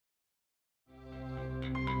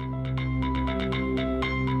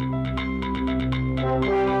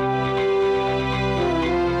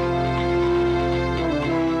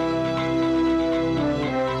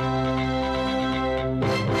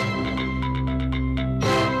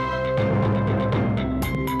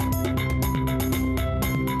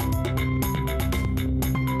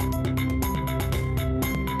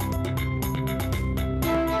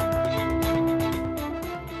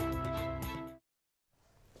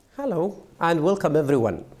Hello and welcome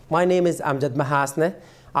everyone. My name is Amjad Mahasne.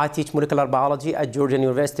 I teach molecular biology at Georgian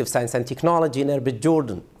University of Science and Technology in Erbil,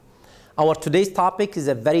 Jordan. Our today's topic is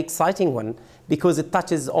a very exciting one because it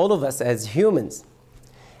touches all of us as humans.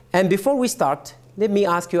 And before we start, let me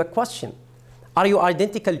ask you a question. Are you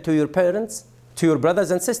identical to your parents, to your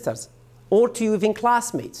brothers and sisters, or to even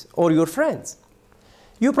classmates or your friends?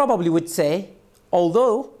 You probably would say,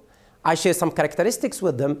 although I share some characteristics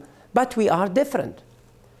with them, but we are different.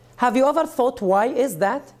 Have you ever thought why is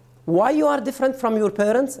that? Why you are different from your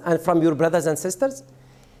parents and from your brothers and sisters?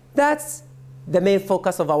 That's the main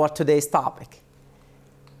focus of our today's topic.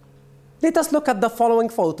 Let us look at the following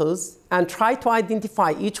photos and try to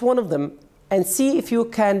identify each one of them and see if you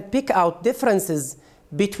can pick out differences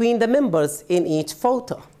between the members in each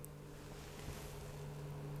photo.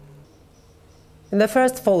 In the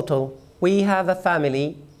first photo, we have a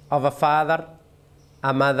family of a father,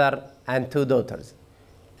 a mother, and two daughters.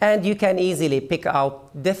 And you can easily pick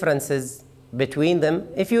out differences between them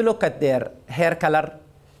if you look at their hair color,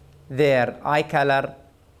 their eye color,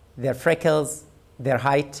 their freckles, their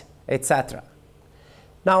height, etc.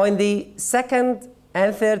 Now in the second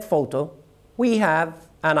and third photo, we have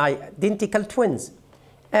an identical twins.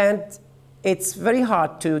 And it's very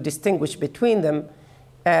hard to distinguish between them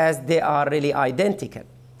as they are really identical.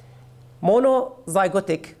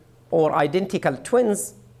 Monozygotic or identical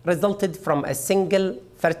twins resulted from a single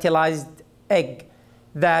fertilized egg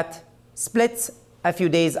that splits a few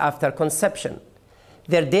days after conception.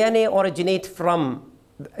 Their DNA originates from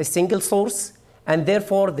a single source, and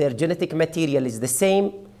therefore their genetic material is the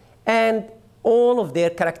same, and all of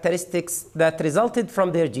their characteristics that resulted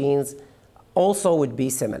from their genes also would be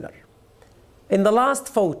similar. In the last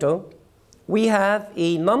photo, we have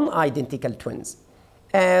a non-identical twins,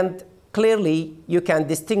 and clearly you can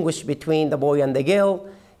distinguish between the boy and the girl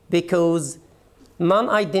because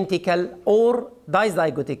non-identical or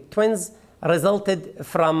dizygotic twins resulted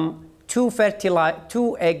from two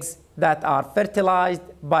eggs that are fertilized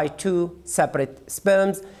by two separate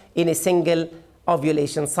sperms in a single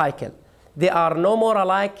ovulation cycle. They are no more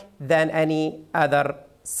alike than any other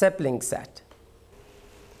sibling set.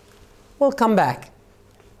 Welcome back.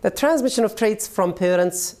 The transmission of traits from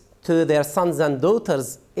parents to their sons and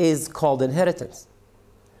daughters is called inheritance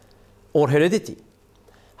or heredity.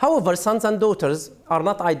 However, sons and daughters are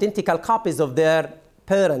not identical copies of their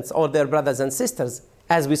parents or their brothers and sisters,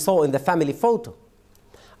 as we saw in the family photo.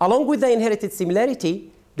 Along with the inherited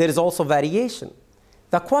similarity, there is also variation.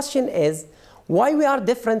 The question is, why we are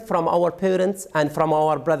different from our parents and from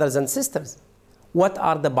our brothers and sisters? What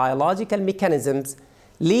are the biological mechanisms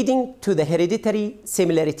leading to the hereditary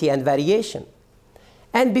similarity and variation?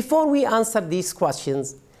 And before we answer these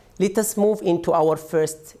questions, let us move into our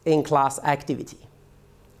first in-class activity.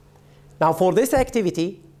 Now for this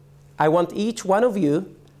activity, I want each one of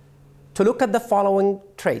you to look at the following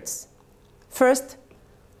traits. First,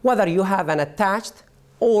 whether you have an attached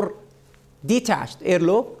or detached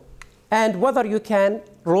earlobe, and whether you can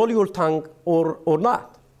roll your tongue or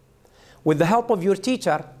not. With the help of your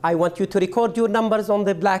teacher, I want you to record your numbers on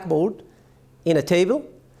the blackboard in a table,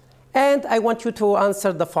 and I want you to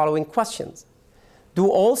answer the following questions. Do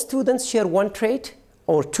all students share one trait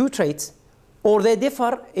or two traits, or they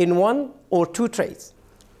differ in one or two traits?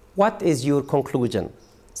 What is your conclusion?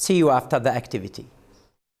 See you after the activity.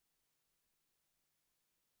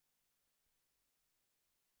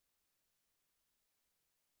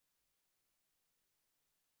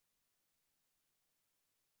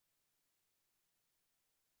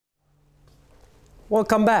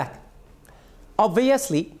 Welcome back.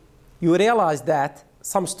 Obviously, you realize that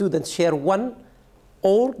some students share one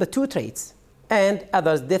or the two traits, and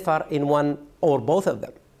others differ in one or both of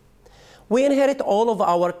them. We inherit all of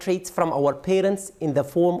our traits from our parents in the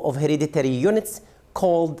form of hereditary units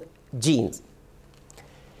called genes.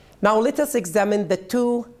 Now let us examine the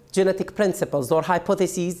two genetic principles or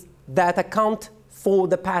hypotheses that account for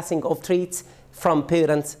the passing of traits from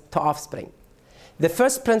parents to offspring. The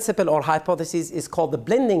first principle or hypothesis is called the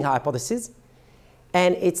blending hypothesis,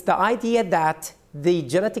 and it's the idea that the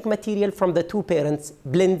genetic material from the two parents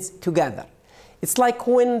blends together. It's like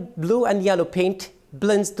when blue and yellow paint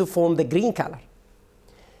blends to form the green color.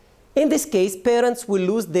 In this case, parents will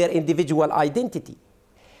lose their individual identity.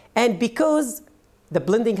 And because the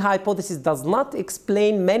blending hypothesis does not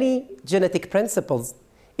explain many genetic principles,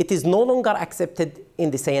 it is no longer accepted in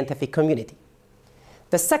the scientific community.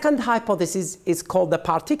 The second hypothesis is called the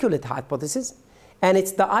particulate hypothesis, and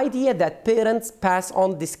it's the idea that parents pass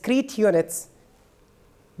on discrete units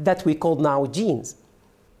that we call now genes.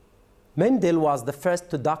 Mendel was the first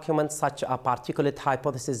to document such a particulate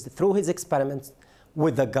hypothesis through his experiments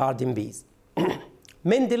with the garden bees.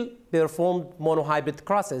 Mendel performed monohybrid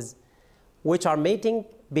crosses, which are mating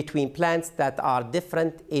between plants that are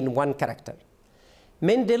different in one character.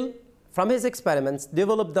 Mendel, from his experiments,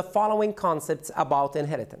 developed the following concepts about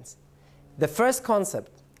inheritance. The first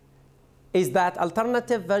concept is that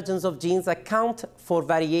alternative versions of genes account for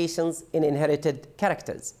variations in inherited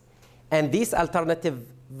characters. And these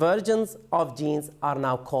alternative versions of genes are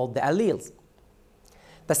now called the alleles.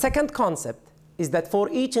 The second concept is that for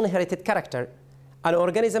each inherited character, an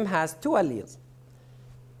organism has two alleles,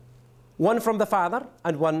 one from the father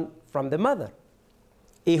and one from the mother.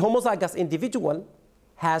 A homozygous individual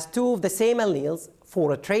has two of the same alleles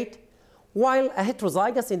for a trait, while a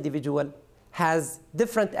heterozygous individual has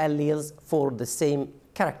different alleles for the same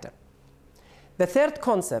character. The third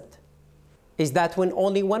concept is that when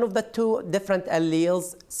only one of the two different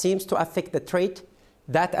alleles seems to affect the trait,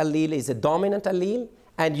 that allele is a dominant allele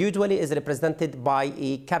and usually is represented by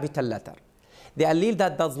a capital letter. The allele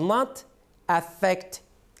that does not affect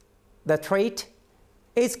the trait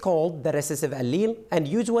is called the recessive allele and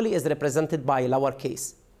usually is represented by a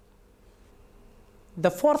lowercase.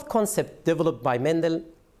 The fourth concept developed by Mendel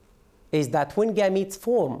is that when gametes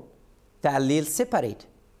form, the alleles separate,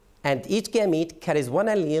 and each gamete carries one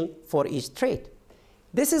allele for each trait.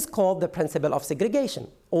 This is called the principle of segregation,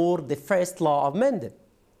 or the first law of Mendel.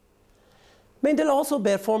 Mendel also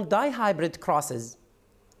performed dihybrid crosses,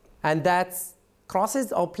 and that's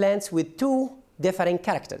crosses of plants with two differing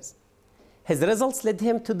characters. His results led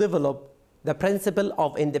him to develop the principle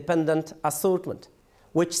of independent assortment,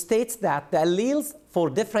 which states that the alleles for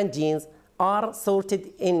different genes are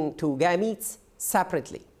sorted into gametes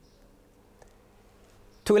separately.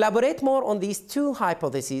 To elaborate more on these two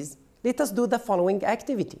hypotheses, let us do the following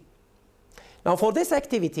activity. Now, for this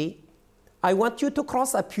activity, I want you to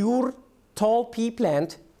cross a pure tall pea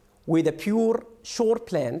plant with a pure short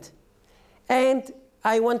plant, and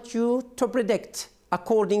I want you to predict,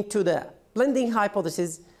 according to the blending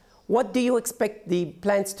hypothesis, what do you expect the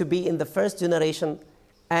plants to be in the first generation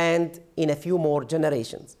and in a few more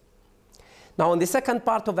generations. Now, in the second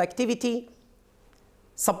part of activity,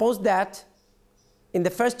 suppose that in the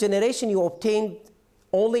first generation you obtained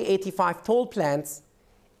only 85 tall plants,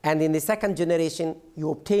 and in the second generation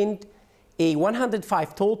you obtained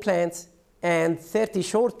 105 tall plants and 30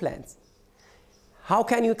 short plants. How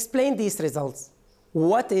can you explain these results?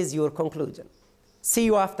 What is your conclusion? See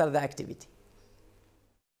you after the activity.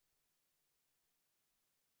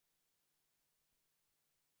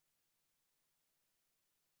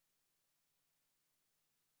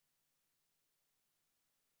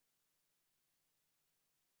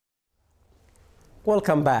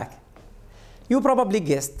 Welcome back. You probably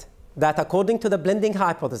guessed that according to the blending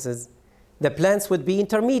hypothesis, the plants would be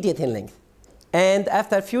intermediate in length. And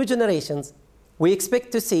after a few generations, we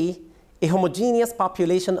expect to see a homogeneous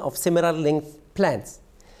population of similar length plants.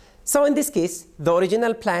 So in this case, the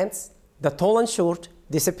original plants, the tall and short,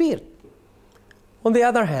 disappeared. On the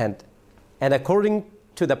other hand, and according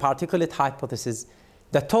to the particulate hypothesis,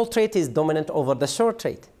 the tall trait is dominant over the short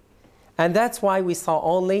trait. And that's why we saw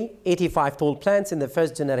only 85 tall plants in the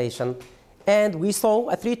first generation, and we saw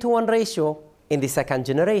a 3-to-1 ratio in the second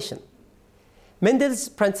generation. Mendel's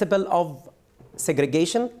principle of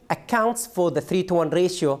segregation accounts for the 3-to-1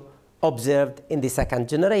 ratio observed in the second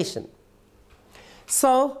generation.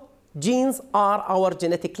 So, genes are our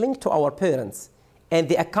genetic link to our parents, and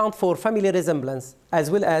they account for family resemblance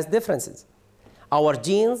as well as differences. Our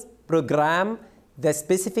genes program the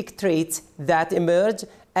specific traits that emerge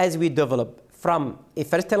as we develop from a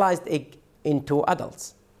fertilized egg into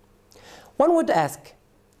adults. One would ask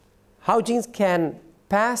how genes can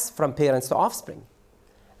pass from parents to offspring.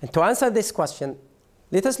 And to answer this question,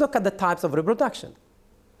 let us look at the types of reproduction.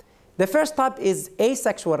 The first type is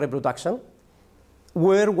asexual reproduction,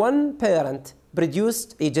 where one parent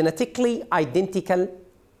produced a genetically identical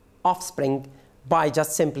offspring by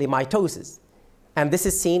just simply mitosis. And this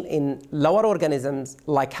is seen in lower organisms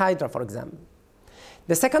like Hydra, for example.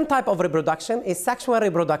 The second type of reproduction is sexual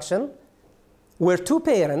reproduction, where two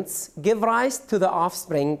parents give rise to the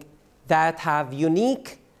offspring that have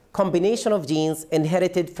unique combination of genes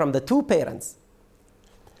inherited from the two parents.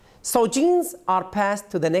 So genes are passed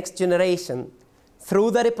to the next generation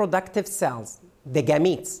through the reproductive cells, the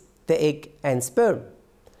gametes, the egg and sperm,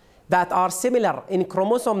 that are similar in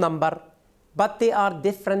chromosome number, but they are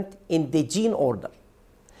different in the gene order.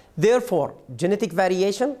 Therefore, genetic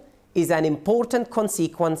variation is an important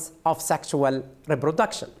consequence of sexual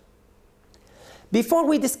reproduction. Before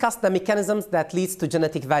we discuss the mechanisms that leads to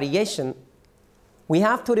genetic variation, we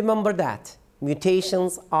have to remember that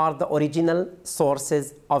mutations are the original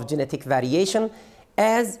sources of genetic variation,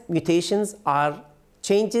 as mutations are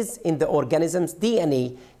changes in the organism's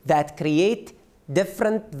DNA that create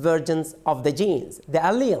different versions of the genes, the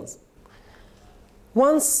alleles.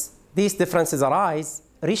 Once these differences arise,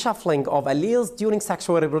 reshuffling of alleles during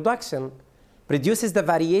sexual reproduction produces the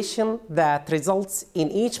variation that results in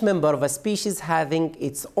each member of a species having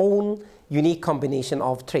its own unique combination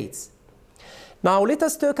of traits. Now let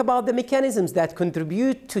us talk about the mechanisms that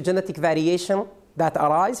contribute to genetic variation that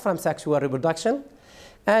arise from sexual reproduction.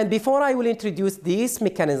 And before I will introduce these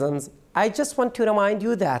mechanisms, I just want to remind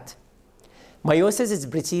you that meiosis is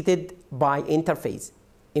preceded by interphase,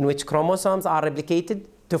 in which chromosomes are replicated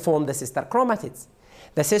to form the sister chromatids.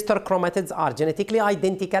 The sister chromatids are genetically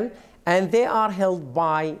identical, and they are held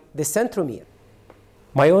by the centromere.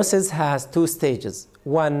 Meiosis has two stages,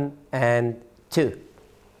 1 and 2.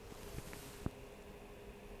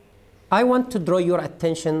 I want to draw your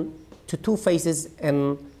attention to two phases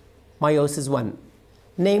in meiosis 1,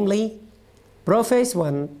 namely prophase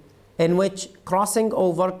 1, in which crossing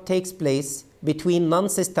over takes place between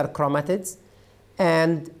non-sister chromatids,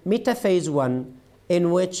 and metaphase 1,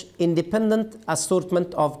 in which independent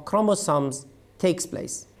assortment of chromosomes takes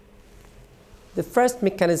place. The first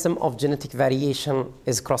mechanism of genetic variation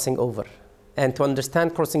is crossing over. And to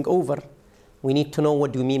understand crossing over, we need to know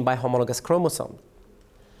what do we mean by homologous chromosome.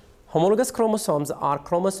 Homologous chromosomes are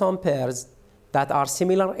chromosome pairs that are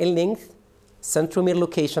similar in length, centromere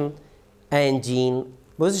location, and gene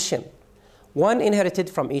position. One inherited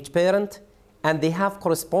from each parent, and they have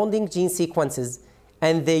corresponding gene sequences,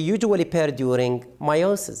 and they usually pair during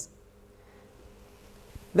meiosis.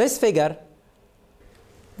 This figure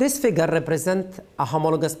represents a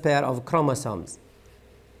homologous pair of chromosomes.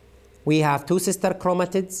 We have two sister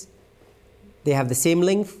chromatids. They have the same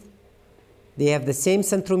length, they have the same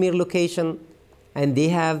centromere location, and they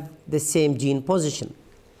have the same gene position.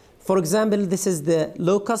 For example, this is the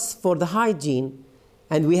locus for the height gene,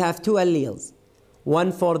 and we have two alleles,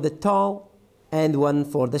 one for the tall and one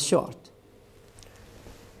for the short.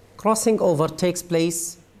 Crossing over takes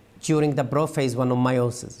place during the prophase 1 of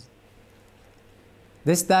meiosis.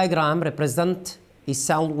 This diagram represents a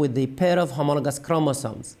cell with a pair of homologous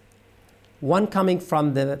chromosomes, one coming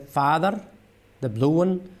from the father, the blue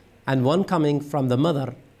one, and one coming from the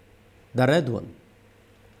mother, the red one.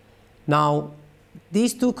 Now,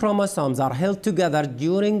 these two chromosomes are held together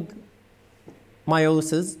during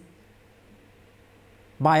meiosis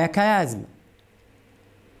by a chiasma.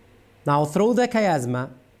 Now, through the chiasma,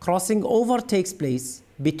 crossing over takes place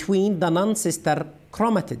between the non-sister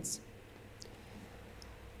chromatids.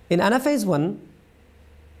 In anaphase 1,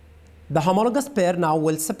 the homologous pair now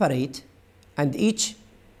will separate, and each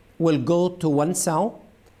will go to one cell.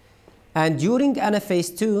 And during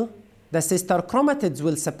anaphase 2, the sister chromatids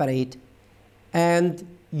will separate, and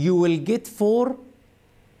you will get 4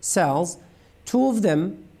 cells. 2 of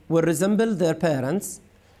them will resemble their parents,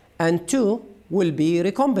 and 2 will be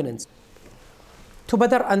recombinants. To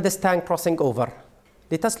better understand crossing over,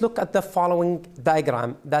 let us look at the following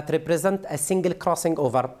diagram that represents a single crossing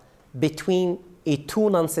over between two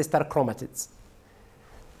non-sister chromatids.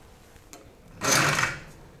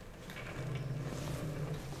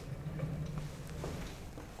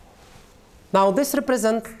 Now, this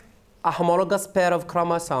represents a homologous pair of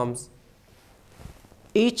chromosomes.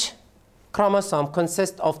 Each chromosome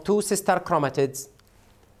consists of 2 sister chromatids,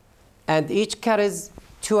 and each carries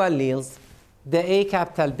 2 alleles, the A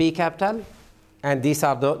capital, B capital, and these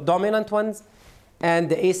are the dominant ones, and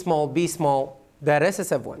the A small, B small, the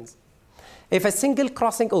recessive ones. If a single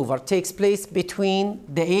crossing over takes place between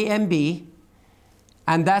the A and B,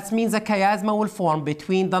 and that means a chiasma will form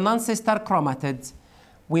between the non-sister chromatids,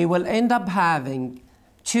 we will end up having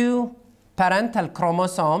 2 parental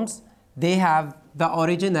chromosomes. They have the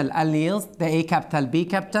original alleles, the A capital, B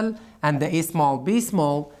capital, and the A small, B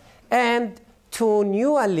small, and 2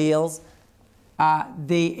 new alleles,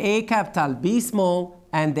 the A capital, B small,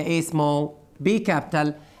 and the A small, B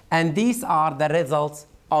capital, and these are the results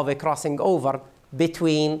of a crossing over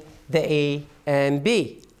between the A and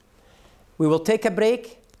B. We will take a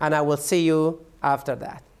break, and I will see you after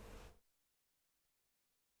that.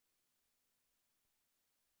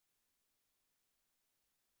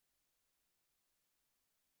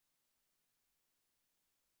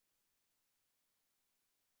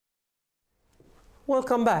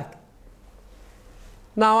 Welcome back.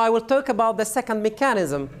 Now I will talk about the second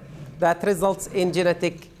mechanism that results in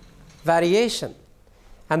genetic variation,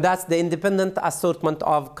 and that's the independent assortment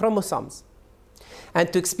of chromosomes.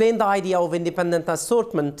 And to explain the idea of independent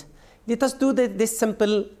assortment, let us do this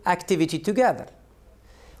simple activity together.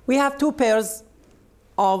 We have 2 pairs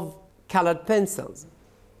of colored pencils,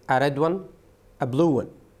 a red one a blue one.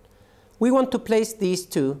 We want to place these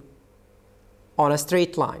two on a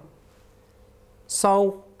straight line.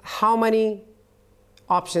 So how many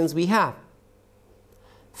options we have?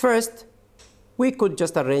 First, we could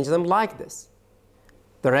just arrange them like this.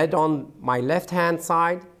 The red on my left-hand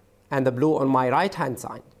side and the blue on my right-hand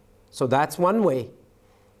side. So that's one way.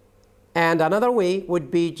 And another way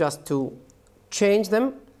would be just to change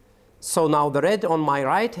them. So now the red on my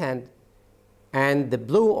right hand and the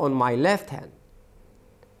blue on my left hand.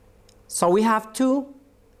 So we have two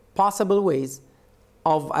possible ways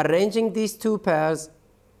of arranging these two pairs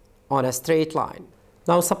on a straight line.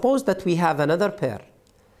 Now suppose that we have another pair.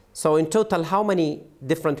 So in total, how many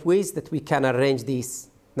different ways that we can arrange these?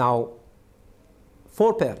 Now,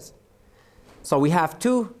 4 pairs. So we have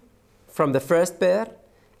 2 from the first pair,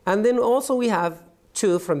 and then also we have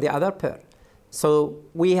 2 from the other pair. So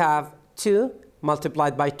we have 2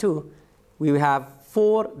 multiplied by 2. We have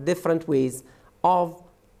 4 different ways of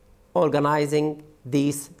organizing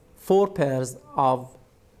these 4 pairs of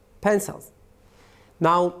pencils.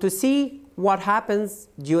 Now, to see what happens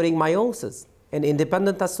during meiosis in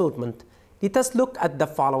independent assortment, let us look at the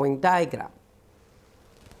following diagram.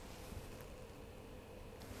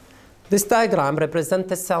 This diagram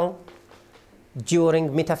represents a cell during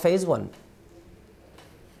metaphase 1.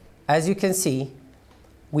 As you can see,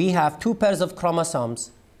 we have 2 pairs of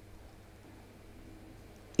chromosomes.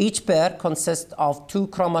 Each pair consists of 2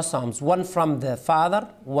 chromosomes, one from the father,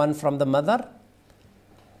 one from the mother.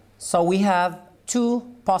 So we have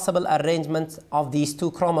 2 possible arrangements of these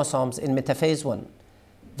 2 chromosomes in metaphase 1.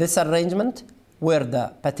 This arrangement, where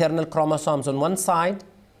the paternal chromosomes on one side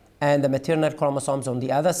and the maternal chromosomes on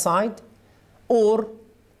the other side, or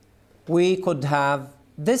we could have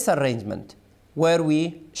this arrangement where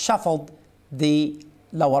we shuffled the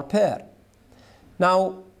lower pair.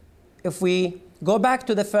 Now, if we go back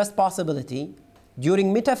to the first possibility,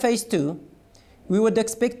 during metaphase 2, we would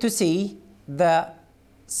expect to see the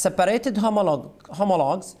separated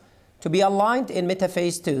homologs to be aligned in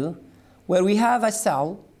metaphase 2, where we have a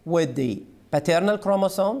cell with the paternal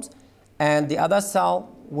chromosomes and the other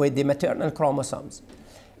cell with the maternal chromosomes.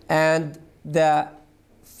 And the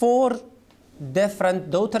 4 different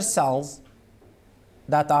daughter cells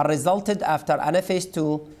that are resulted after anaphase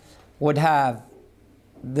 2 would have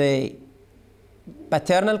the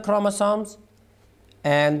paternal chromosomes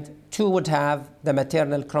and 2 would have the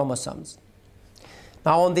maternal chromosomes.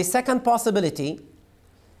 Now, on the second possibility,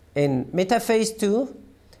 in metaphase 2,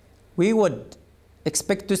 we would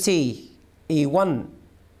expect to see a 1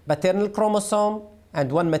 paternal chromosome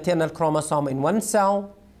and 1 maternal chromosome in one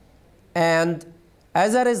cell, and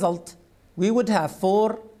as a result, we would have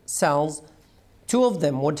 4 cells. 2 of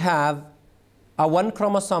them would have a 1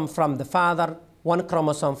 chromosome from the father, 1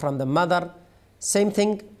 chromosome from the mother. Same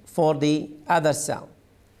thing for the other cell.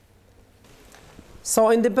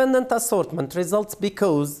 So independent assortment results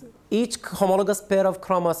because each homologous pair of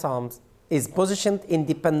chromosomes is positioned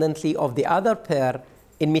independently of the other pair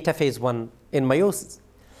in metaphase 1 in meiosis.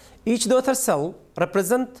 Each daughter cell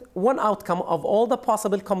represents one outcome of all the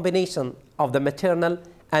possible combination of the maternal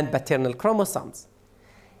and paternal chromosomes.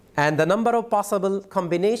 And the number of possible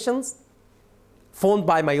combinations formed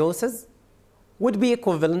by meiosis would be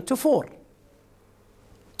equivalent to 4.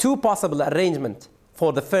 2 possible arrangements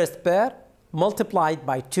for the first pair multiplied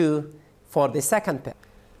by 2 for the second pair.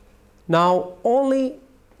 Now, only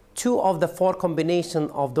 2 of the 4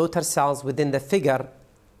 combinations of daughter cells within the figure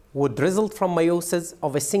would result from meiosis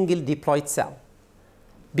of a single diploid cell,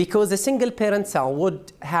 because a single parent cell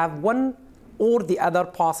would have one or the other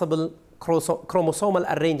possible chromosomal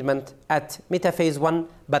arrangement at metaphase 1,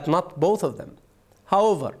 but not both of them.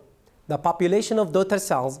 However, the population of daughter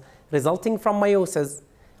cells resulting from meiosis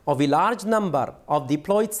of a large number of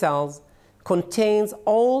diploid cells contains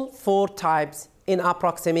all 4 types in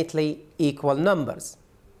approximately equal numbers.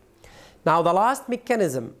 Now, the last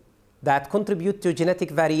mechanism that contribute to genetic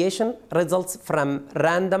variation results from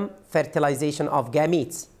random fertilization of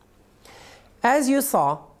gametes. As you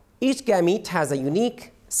saw, each gamete has a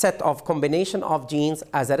unique set of combination of genes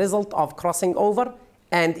as a result of crossing over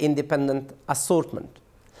and independent assortment.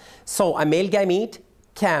 So a male gamete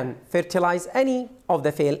can fertilize any of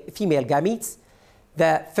the female gametes.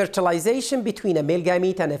 The fertilization between a male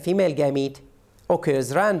gamete and a female gamete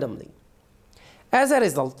occurs randomly. As a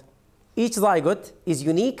result, each zygote is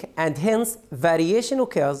unique, and hence variation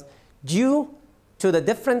occurs due to the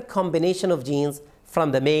different combination of genes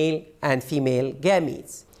from the male and female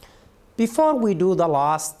gametes. Before we do the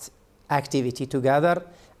last activity together,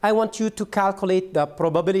 I want you to calculate the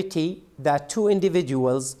probability that 2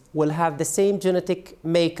 individuals will have the same genetic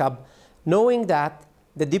makeup, knowing that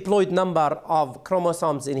the diploid number of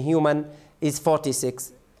chromosomes in human is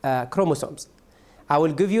 46 chromosomes. I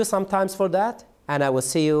will give you some time for that, and I will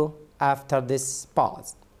see you after this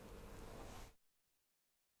pause.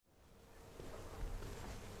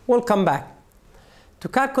 Welcome back. To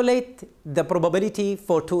calculate the probability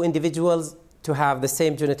for two individuals to have the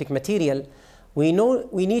same genetic material, we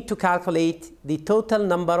need to calculate the total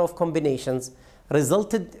number of combinations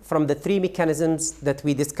resulted from the three mechanisms that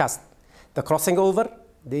we discussed: the crossing over,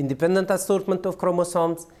 the independent assortment of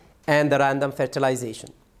chromosomes, and the random fertilization.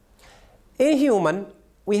 In human,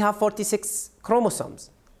 we have 46 chromosomes.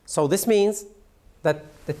 So this means that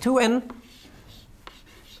the 2n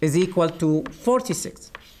is equal to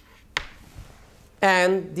 46.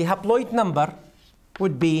 And the haploid number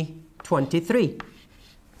would be 23.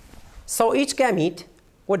 So each gamete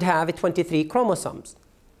would have 23 chromosomes.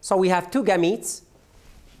 So we have two gametes,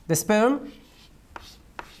 the sperm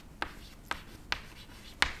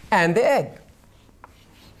and the egg.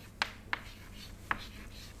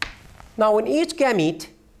 Now in each gamete,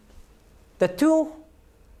 the two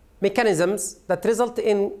mechanisms that result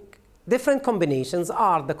in different combinations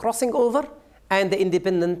are the crossing over and the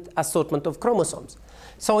independent assortment of chromosomes.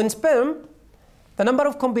 So in sperm, the number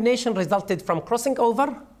of combinations resulted from crossing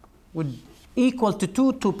over would equal to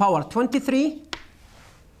 2 to the power 23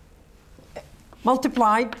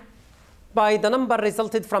 multiplied by the number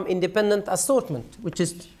resulted from independent assortment, which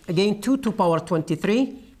is again 2 to the power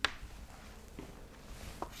 23.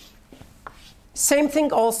 Same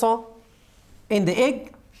thing also in the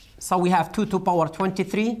egg. So we have 2 to the power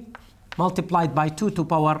 23 multiplied by 2 to the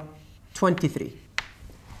power 23.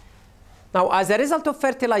 Now, as a result of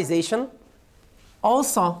fertilization,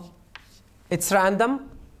 also it's random.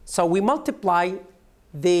 So we multiply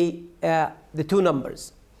the two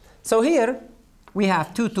numbers. So here we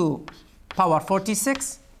have 2 to the power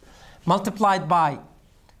 46 multiplied by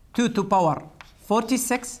 2 to the power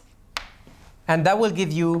 46, and that will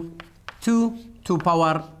give you 2 to the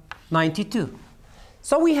power 92.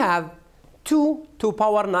 So we have 2 to the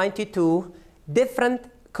power 92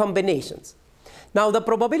 different combinations. Now the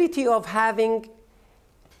probability of having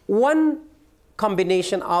one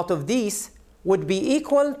combination out of these would be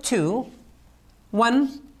equal to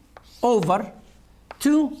 1 over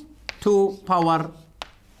 2 to the power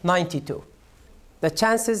 92. The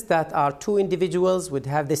chances that our two individuals would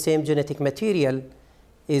have the same genetic material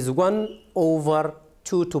is 1 over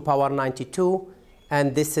 2 to the power 92,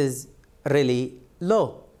 and this is really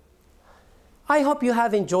low. I hope you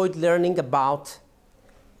have enjoyed learning about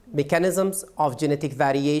mechanisms of genetic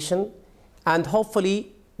variation, and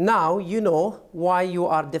hopefully now you know why you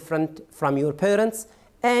are different from your parents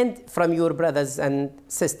and from your brothers and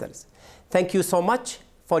sisters. Thank you so much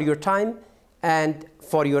for your time and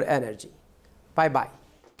for your energy. Bye-bye.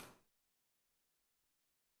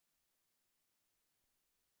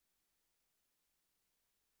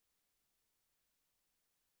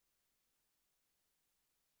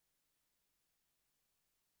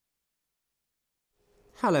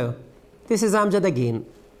 Hello, this is Amjad again.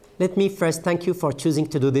 Let me first thank you for choosing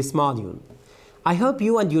to do this module. I hope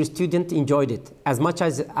you and your student enjoyed it as much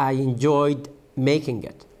as I enjoyed making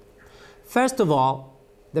it. First of all,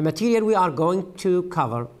 the material we are going to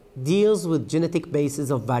cover deals with genetic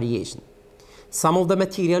basis of variation. Some of the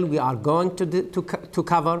material we are going to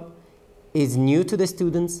cover is new to the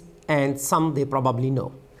students, and some they probably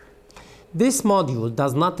know. This module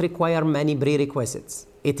does not require many prerequisites.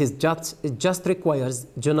 It just requires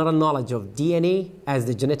general knowledge of DNA as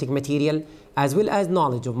the genetic material, as well as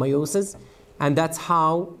knowledge of meiosis, and that's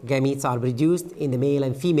how gametes are produced in the male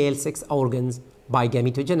and female sex organs by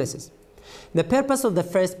gametogenesis. The purpose of the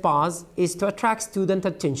first pause is to attract student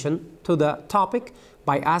attention to the topic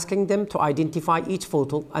by asking them to identify each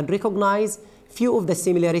photo and recognize few of the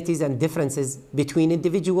similarities and differences between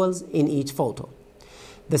individuals in each photo.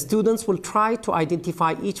 The students will try to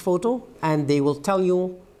identify each photo, and they will tell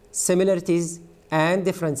you similarities and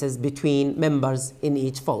differences between members in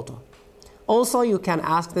each photo. Also, you can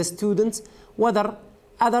ask the students whether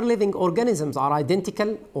other living organisms are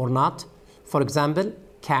identical or not. For example,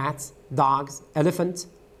 cats, dogs, elephants,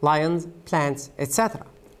 lions, plants, etc.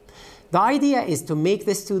 The idea is to make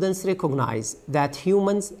the students recognize that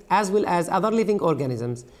humans, as well as other living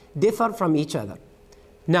organisms, differ from each other.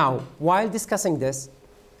 Now, while discussing this,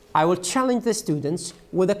 I will challenge the students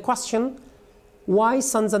with a question: why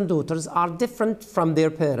sons and daughters are different from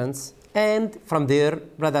their parents and from their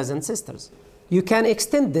brothers and sisters? You can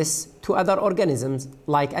extend this to other organisms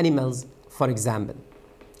like animals, for example.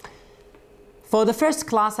 For the first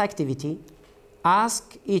class activity,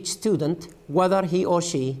 ask each student whether he or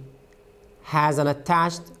she has an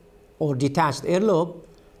attached or detached earlobe,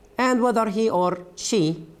 and whether he or she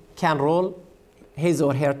can roll his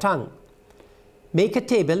or her tongue. Make a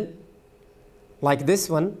table like this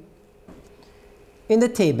one. In the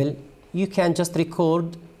table, you can just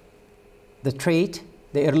record the trait,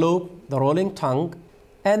 the earlobe, the rolling tongue,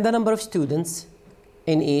 and the number of students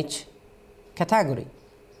in each category.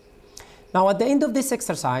 Now, at the end of this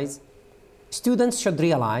exercise, students should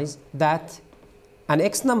realize that an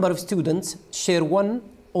X number of students share one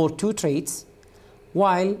or two traits,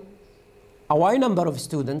 while a Y number of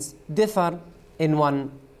students differ in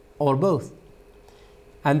one or both.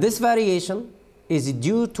 And this variation is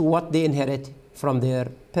due to what they inherit from their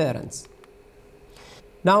parents.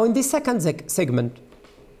 Now, in this second segment,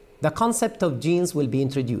 the concept of genes will be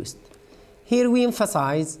introduced. Here we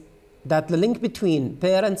emphasize that the link between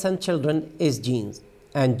parents and children is genes,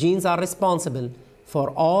 and genes are responsible for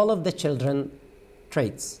all of the children's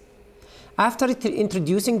traits. After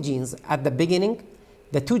introducing genes at the beginning,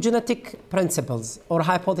 the two genetic principles or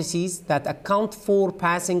hypotheses that account for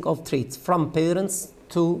passing of traits from parents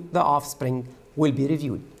to the offspring will be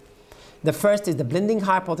reviewed. The first is the blending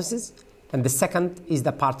hypothesis, and the second is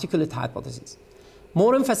the particulate hypothesis.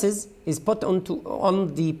 More emphasis is put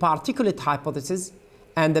on the particulate hypothesis,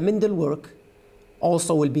 and the Mendel work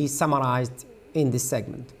also will be summarized in this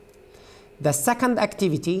segment. The second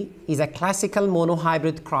activity is a classical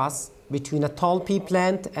monohybrid cross between a tall pea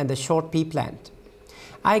plant and a short pea plant.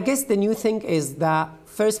 I guess the new thing is the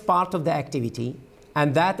first part of the activity,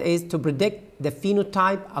 and that is to predict the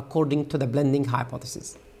phenotype according to the blending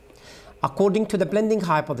hypothesis. According to the blending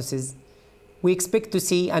hypothesis, we expect to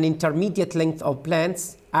see an intermediate length of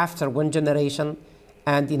plants after one generation,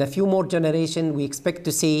 and in a few more generations, we expect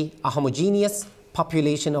to see a homogeneous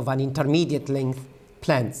population of an intermediate length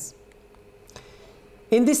plants.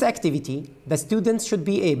 In this activity, the students should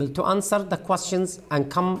be able to answer the questions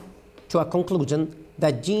and come to a conclusion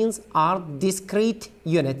that genes are discrete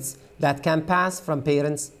units that can pass from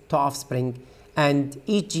parents to offspring, and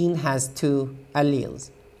each gene has two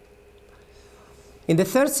alleles. In the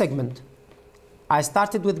third segment, I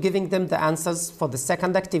started with giving them the answers for the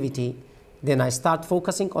second activity. Then I start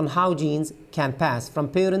focusing on how genes can pass from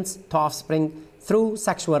parents to offspring through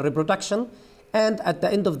sexual reproduction. And at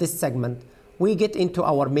the end of this segment, we get into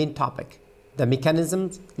our main topic, the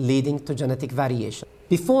mechanisms leading to genetic variation.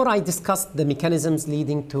 Before I discuss the mechanisms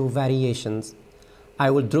leading to variations,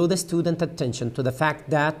 I will draw the student attention to the fact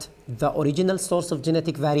that the original source of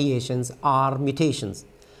genetic variations are mutations,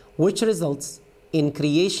 which results in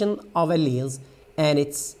creation of alleles, and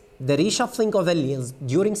it's the reshuffling of alleles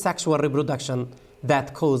during sexual reproduction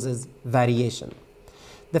that causes variation.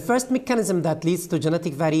 The first mechanism that leads to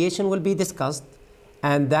genetic variation will be discussed,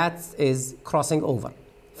 and that is crossing over.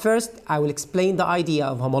 First, I will explain the idea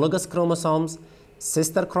of homologous chromosomes,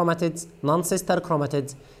 sister chromatids, non-sister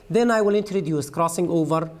chromatids. Then I will introduce crossing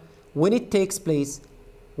over, when it takes place,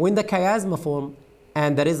 when the chiasma form,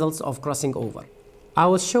 and the results of crossing over. I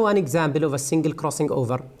will show an example of a single crossing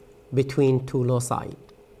over between two loci.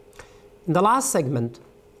 In the last segment,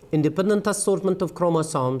 independent assortment of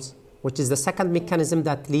chromosomes, which is the second mechanism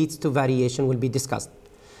that leads to variation, will be discussed.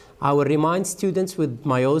 I will remind students with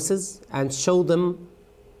meiosis and show them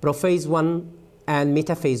prophase 1 and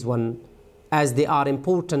metaphase 1 as they are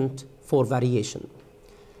important for variation.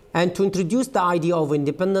 And to introduce the idea of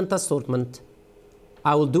independent assortment,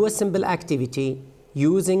 I will do a simple activity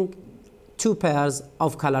using two pairs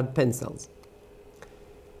of colored pencils.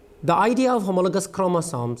 The idea of homologous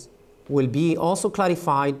chromosomes will be also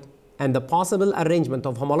clarified, and the possible arrangement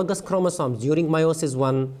of homologous chromosomes during meiosis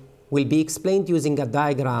 1 will be explained using a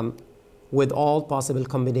diagram with all possible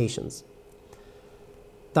combinations.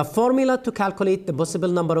 The formula to calculate the possible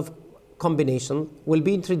number of combinations will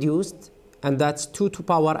be introduced, and that's 2 to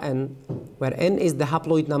power n, where n is the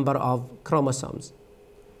haploid number of chromosomes.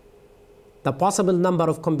 The possible number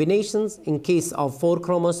of combinations in case of 4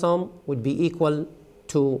 chromosomes would be equal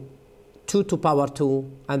to 2 to power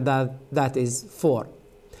 2, and that is 4.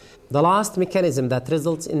 The last mechanism that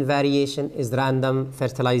results in variation is random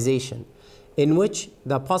fertilization, in which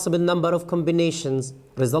the possible number of combinations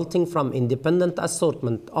resulting from independent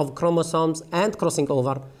assortment of chromosomes and crossing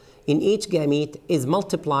over in each gamete is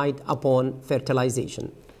multiplied upon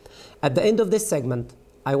fertilization. At the end of this segment,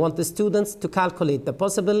 I want the students to calculate the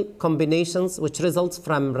possible combinations which results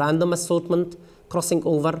from random assortment, crossing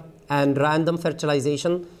over, and random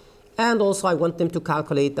fertilization. And also I want them to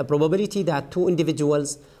calculate the probability that two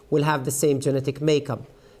individuals will have the same genetic makeup,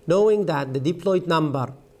 knowing that the diploid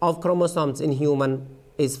number of chromosomes in human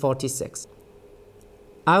is 46.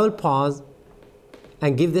 I will pause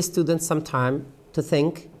and give the students some time to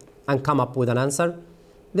think and come up with an answer.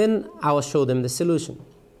 Then I will show them the solution.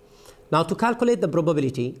 Now to calculate the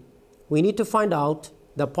probability, we need to find out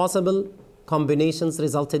the possible combinations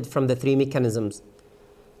resulted from the three mechanisms: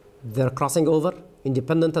 their crossing over,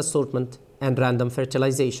 independent assortment, and random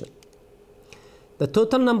fertilization. The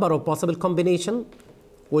total number of possible combinations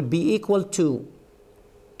would be equal to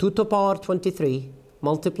 2 to the power 23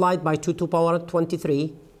 multiplied by 2 to the power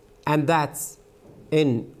 23, and that's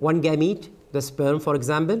in one gamete, the sperm for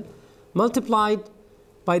example, multiplied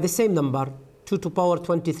by the same number, 2 to the power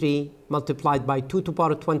 23 multiplied by 2 to the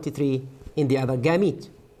power 23 in the other gamete,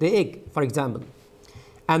 the egg for example.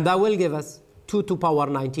 And that will give us 2 to the power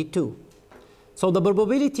 92. So the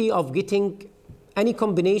probability of getting any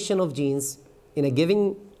combination of genes in a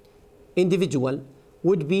given individual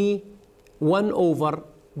would be 1 over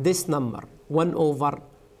this number, 1 over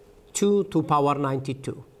 2 to the power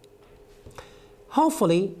 92.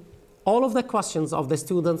 Hopefully, all of the questions of the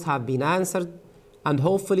students have been answered, and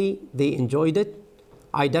hopefully they enjoyed it.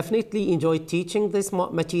 I definitely enjoyed teaching this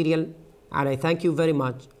material, and I thank you very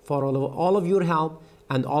much for all of your help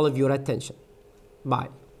and all of your attention. Bye.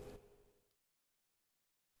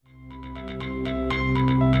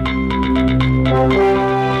 Thank you.